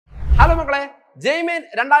മക്കളെ JEEMEN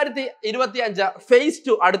 2025 phase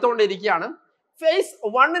 2 അടുത്തുകൊണ്ടിരിക്കുകയാണ്. phase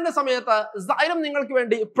 1ന്റെ സമയത്ത് Xylem നിങ്ങൾക്ക്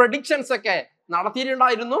വേണ്ടി predictions ഒക്കെ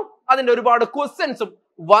നടത്തിയിട്ടുണ്ടായിരുന്നു. അതിന്റെ ഒരുപാട് ക്വസ്റ്റ്യൻസും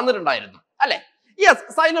വന്നിട്ടുണ്ടായിരുന്നു അല്ലേ? യെസ്,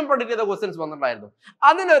 Xylem predict ചെയ്ത ക്വസ്റ്റ്യൻസ് വന്നിട്ടുണ്ടായിരുന്നു.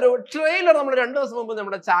 അതിനൊരു ട്രെയിലർ നമ്മൾ 2 ദിവസം മുമ്പ്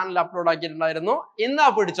നമ്മുടെ ചാനലിൽ അപ്ലോഡ് ആക്കിയിട്ടുണ്ടായിരുന്നു. ഇന്നാ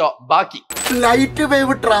പിടിച്ചോ ബാക്കി. Light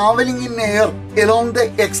wave travelling in air along the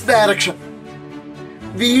X direction.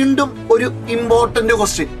 വീണ്ടും ഒരു ഇമ്പോർട്ടന്റ്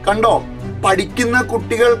ക്വസ്റ്റ്യൻ കണ്ടോ. പഠിക്കുന്ന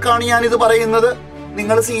കുട്ടികൾക്കാണ് ഞാൻ ഇത് പറയുന്നത്.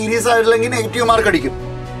 നിങ്ങൾ സീരിയസ് ആയിട്ടില്ലെങ്കിൽ നെഗറ്റീവ് മാർക്ക് അടിക്കും.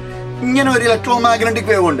 ഇങ്ങനെ ഒരു ഇലക്ട്രോ മാഗ്നറ്റിക്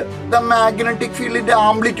വേവ് ഉണ്ട്. ദ മാഗ്നറ്റിക് ഫീൽഡിന്റെ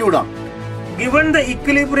ആംപ്ലിറ്റ്യൂഡ് ആണ്. Given the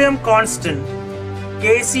equilibrium constant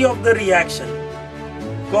Kc of the reaction,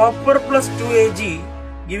 copper plus 2Ag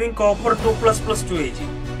giving copper 2 plus 2Ag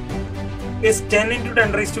is 10 into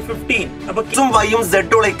 10 raised to 15. അപ്പോൾ x ഉം y ഉം z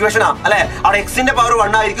ഉള്ള ഇക്വേഷൻ ആണ് അല്ലേ? അവിടെ x ന്റെ പവർ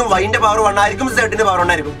 1 ആയിരിക്കും, y ന്റെ പവർ 1 ആയിരിക്കും, z ന്റെ പവർ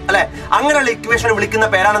 1 ആയിരിക്കും അല്ലേ? അങ്ങനെയുള്ള ഇക്വേഷൻ വിളിക്കുന്ന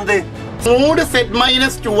പേരാണെന്ത്? Mode z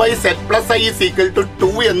minus 2y z plus i is equal to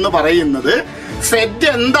 2 എന്ന് പറയുന്നത് z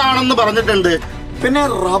എന്താണെന്ന് പറഞ്ഞിട്ടുണ്ട്. പിന്നെ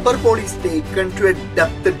rubber ball is taken to A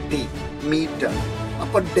depth d metre.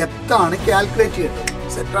 അപ്പൊ ഡെപ്ത് ആണ് കാൽക്കുലേറ്റ് ചെയ്യേണ്ടത്.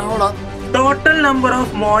 Set ആണോടാ? total number of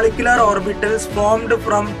molecular orbitals formed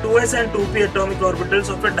from 2s and 2p atomic orbitals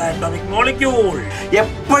of a diatomic molecule.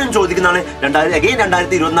 എപ്പോഴും ചോദിക്കുന്നതാണ്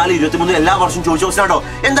 2024 23 എല്ലാ വർഷവും ചോദിച്ച ക്വസ്റ്റൻ ആണോ?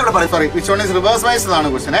 എന്താ ഇവിടെ പറയുന്നത്? Sorry, which one is reverse വൈസ്ഡ് ആണ്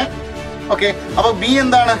ക്വസ്റ്റൻ. ഓക്കെ, അപ്പൊ ബി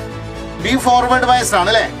എന്താണ്? ബി ഫോർവേഡ് വൈസ്ഡ് ആണ്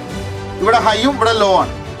അല്ലേ? ഇവിടെ ഹൈയും ഇവിടെ ലോ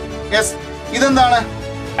ആണ്. യെസ്, ഇതെന്താണ്?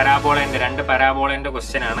 പരാബോളന്റെ രണ്ട് പരാബോളന്റെ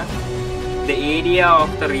ക്വസ്റ്റ്യൻ ആണ്. The area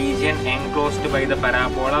of the region enclosed by the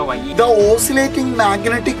parabola y. The oscillating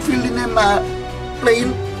magnetic field in a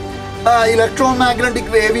plane electromagnetic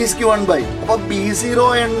wave is given by. അപ്പോൾ B0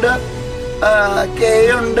 ഉണ്ട്, K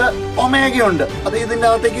ഉണ്ട്, ഒമേഗ ഉണ്ട്. അത് ഇതിന്റെ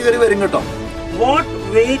അകത്തേക്ക് കയറി വരും കേട്ടോ. What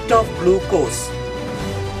weight of glucose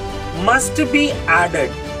must be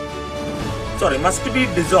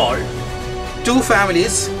dissolved? 2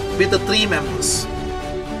 families with 3 members.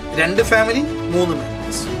 2 family 3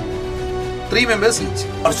 members. 3 members each.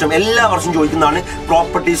 എല്ലാ വർഷവും ചോദിക്കുന്നതാണ്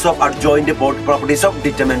properties of adjoint, properties of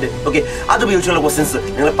determinant. Okay, അത് ഉപയോഗിച്ചുള്ള ക്വസ്റ്റ്യൻസ്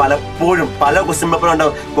നിങ്ങൾ പലപ്പോഴും പല ക്വസ്റ്റ്യൻ പേപ്പറും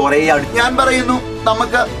ഉണ്ടാവും. കുറെ ഞാൻ പറയുന്നു,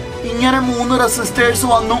 നമുക്ക് ഇങ്ങനെ 3 റെസിസ്റ്റേഴ്സ്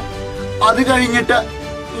വന്നു, അത് കഴിഞ്ഞിട്ട്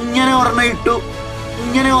ഇങ്ങനെ ഒരെണ്ണം ഇട്ടു,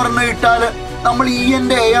 ഇങ്ങനെ ഒരെണ്ണം ഇട്ടാൽ നമ്മൾ ഇ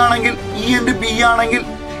എൻ്റെ എ ആണെങ്കിൽ ഇ എൻ്റെ ബി ആണെങ്കിൽ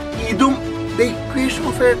ഇതും the equation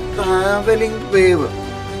of a traveling wave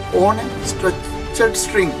on a stretched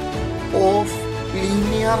string of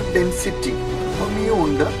linear density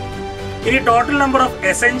ഉണ്ട്. ഇനി total number of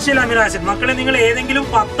essential amino acid. മക്കളെ നിങ്ങൾ ഏതെങ്കിലും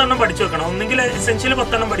 10 എണ്ണം പഠിച്ചു വെക്കണം. ഒന്നെങ്കിൽ എസെൻഷ്യൽ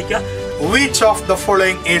 10 എണ്ണം പഠിക്കുക. Which of the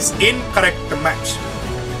following is incorrect match?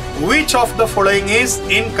 Which of the following is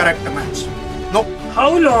incorrect match? No.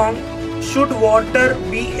 How long should water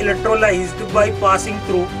be electrolyzed by passing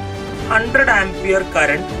through 100 ampere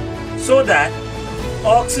current so that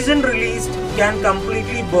oxygen released can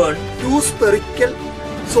completely burn 2 spherical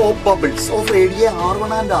soap bubbles of radii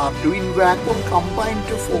R1 and R2 in vacuum combined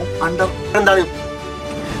to form under. എന്താണ് ഇത്?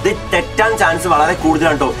 തെറ്റാൻ chance വളരെ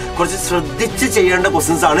കൂടുതലാണ് കേട്ടോ. കുറച്ച് ശ്രദ്ധിച്ച് ചെയ്യേണ്ട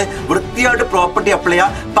questions ആണ്. വൃത്തിയായിട്ട് പ്രോപ്പർട്ടി അപ്ലൈ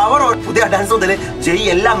ചെയ്യുക. പവർ പുതിയ അഡ്വാൻസ് മുതൽ JEE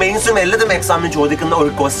എല്ലാ മെയിൻസും എല്ലാതും എക്സാമിനും ചോദിക്കുന്ന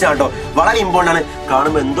ഒരു ക്വസ്റ്റ്യൻ ആട്ടോ. വളരെ ഇമ്പോർട്ടൻ്റ് ആണ്.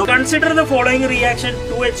 കാണുമ്പോൾ എന്തോ. Consider the following reaction: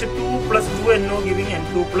 2H2 plus 2NO giving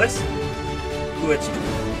N2 plus 2H2.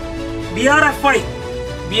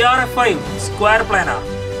 BRF5 square planar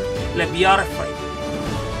അല്ലെ? BRF5.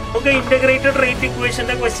 ഓക്കെ, ഇന്റഗ്രേറ്റഡ് റേറ്റ്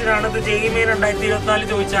ഇക്വേഷന്റെ ക്വസ്റ്റ്യൻ ആണ്. ഇത് JEE 2024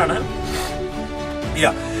 ചോദിച്ചാണ്.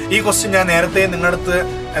 ഈ ക്വസ്റ്റ്യൻ ഞാൻ നേരത്തെ നിങ്ങളുടെ അടുത്ത്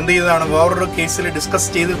എന്ത് ചെയ്തതാണ്, വേറൊരു കേസിൽ ഡിസ്കസ്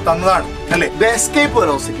ചെയ്ത് തന്നതാണ് അല്ലേ? Escape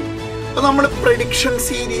velocity. അപ്പൊ നമ്മൾ പ്രെഡിക്ഷൻ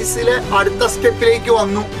സീരീസിലെ അടുത്ത സ്റ്റെപ്പിലേക്ക്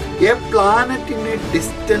വന്നു. A planet in A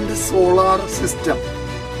distant solar system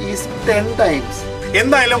is 10 times.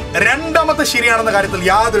 എന്തായാലും രണ്ടാമത്തെ ശരിയാണെന്ന കാര്യത്തിൽ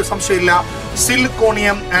യാതൊരു സംശയമില്ല.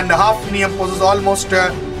 സിലിക്കോണിയം and hafnium possess almost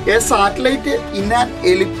a satellite in an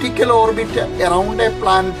elliptical orbit around a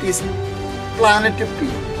planet is planet P.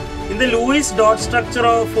 In the Lewis dot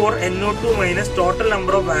structure for NO2 minus total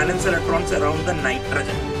number of valence electrons around the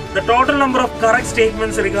nitrogen. The total number of correct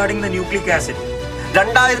statements regarding the nucleic acid.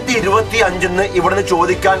 2025 ഇവിടുന്ന്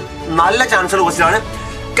ചോദിക്കാൻ നല്ല chance ഉള്ള question ആണ്.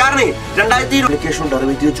 കാരണം 2020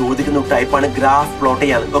 derivative ചോദിക്കുന്ന ടൈപ്പാണ് graph plot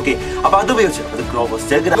ചെയ്യാൻ. Okay, അപ്പൊ അത് ഉപയോഗിച്ച്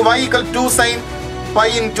y equal 2 sin pi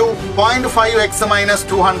into 0.5x minus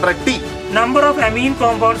 200t. Number of amine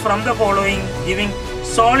compounds from the following giving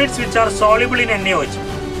solids which are soluble in NaOH.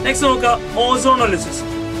 Next നോക്കുക, ഓസോണോലിസിസ്.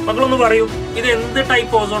 മക്കളൊന്ന് പറയൂ, ഇത് എന്ത്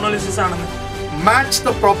ടൈപ്പ് ഓസോണോലിസിസ് ആണെന്ന്? Match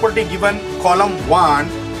the property given column 1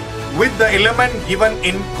 with the element given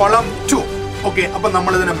in column 2. Okay, അപ്പൊ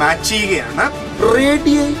നമ്മൾ ഇതിനെ match ചെയ്യുകയാണ്.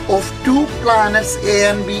 Radii of 2 planets A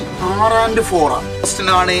and B 6 and 4 ആണ്. ക്വസ്റ്റ്യൻ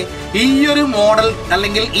ആണ്. ഈ ഒരു മോഡൽ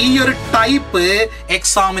അല്ലെങ്കിൽ ഈ ഒരു ടൈപ്പ്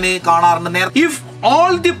എക്സാമിന് കാണാറുണ്ട്. If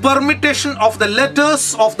all the permutation of the letters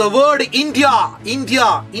of the word India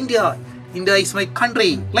is my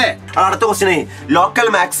country, അല്ലേ? അടുത്ത ക്വസ്റ്റ്യനെ ലോക്കൽ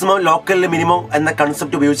മാക്സിമം ലോക്കൽ മിനിമം എന്ന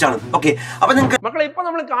കൺസെപ്റ്റ് ഉപയോഗിച്ചാണ്. ഓക്കെ, അപ്പൊ നിങ്ങൾക്ക് മക്കളെ ഇപ്പൊ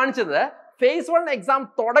നമ്മൾ കാണിച്ചത് phase 1 എക്സാം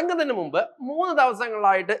തുടങ്ങുന്നതിന് മുമ്പ് 3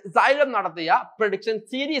 ദിവസങ്ങളായിട്ട് Xylem നടത്തിയ പ്രഡിക്ഷൻ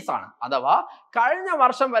സീരീസ് ആണ്. അഥവാ കഴിഞ്ഞ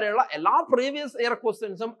വർഷം വരെയുള്ള എല്ലാ പ്രീവിയസ് ഇയർ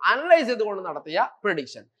ക്വസ്റ്റ്യൻസും അനലൈസ് ചെയ്തുകൊണ്ട് നടത്തിയ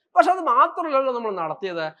പ്രഡിക്ഷൻ. പക്ഷെ അത് മാത്രമല്ലല്ലോ നമ്മൾ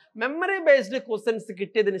നടത്തിയത്, മെമ്മറി ബേസ്ഡ് ക്വസ്റ്റ്യൻസ്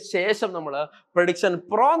കിട്ടിയതിന് ശേഷം നമ്മൾ പ്രഡിക്ഷൻ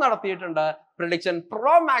പ്രോ നടത്തിയിട്ടുണ്ട്, പ്രഡിക്ഷൻ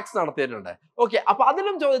പ്രോ മാക്സ് നടത്തിയിട്ടുണ്ട്. ഓക്കെ, അപ്പൊ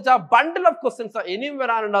അതിലും ചോദിച്ച ബണ്ടിൽ ഓഫ് ക്വസ്റ്റ്യൻസ് ഇനിയും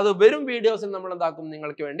വരാനുണ്ട്. അത് വരും വീഡിയോസിൽ നമ്മൾ എന്താക്കും,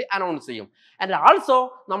 നിങ്ങൾക്ക് വേണ്ടി അനൗൺസ് ചെയ്യും. ആൻഡ് ആൾസോ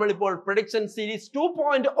നമ്മളിപ്പോൾ പ്രഡിക്ഷൻ സീരീസ്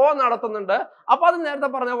 2.0 നടത്തുന്നുണ്ട്. അപ്പൊ അത് നേരത്തെ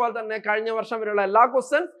പറഞ്ഞ പോലെ തന്നെ കഴിഞ്ഞ വർഷം വരെയുള്ള എല്ലാ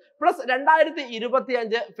questions plus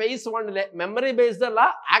 2025 phase 1 memory based അല്ല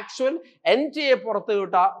ആക്ച്വൽ NTA പുറത്തു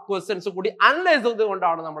വിട്ട ക്വസ്റ്റ്യൻസ് കൂടി അനലൈസ്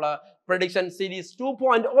ചെയ്തുകൊണ്ടാണ് നമ്മൾ പ്രഡിക്ഷൻ സീരീസ്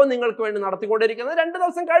 2.0 നിങ്ങൾക്ക് വേണ്ടി നടത്തിക്കൊണ്ടിരിക്കുന്നത്. 2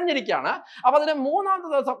 ദിവസം കഴിഞ്ഞിരിക്കുകയാണ്. അപ്പൊ അതിന്റെ 3ാമത്തെ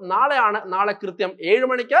ദിവസം നാളെയാണ്. നാളെ കൃത്യം 7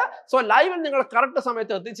 മണിക്ക്. സോ ലൈവിൽ നിങ്ങൾ കറക്റ്റ്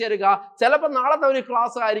സമയത്ത് എത്തിച്ചേരുക. ചിലപ്പോൾ നാളത്തെ ഒരു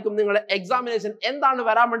ക്ലാസ് ആയിരിക്കും നിങ്ങളുടെ എക്സാമിനേഷൻ എന്താണ്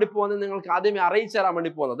വരാൻ വേണ്ടി പോകുന്നത് നിങ്ങൾക്ക് ആദ്യമേ അറിയിച്ചു തരാൻ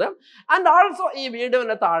വേണ്ടി പോകുന്നത്. ആൻഡ് ഓൾസോ ഈ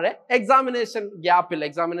വീഡിയോന്റെ താഴെ എക്സാമിനേഷൻ ഗ്യാപ്പിൽ,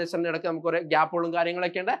 എക്സാമിനേഷന്റെ ഇടയ്ക്ക് നമുക്ക് ഒരു ഗ്യാപ്പുകളും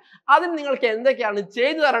കാര്യങ്ങളൊക്കെ ഉണ്ട്. അതിന് നിങ്ങൾക്ക് എന്തൊക്കെയാണ്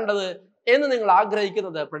ചെയ്തു തരേണ്ടത് എന്ന് നിങ്ങൾ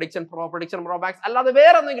ആഗ്രഹിക്കുന്നത്, പ്രഡിക്ഷൻ പ്രോ മാക്സ് അല്ലാതെ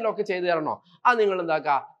വേറെ എന്തെങ്കിലും ഒക്കെ ചെയ്തു തരണോ, അത് നിങ്ങൾ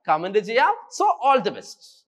എന്താക്കുക, കമന്റ് ചെയ്യാം. So all the best.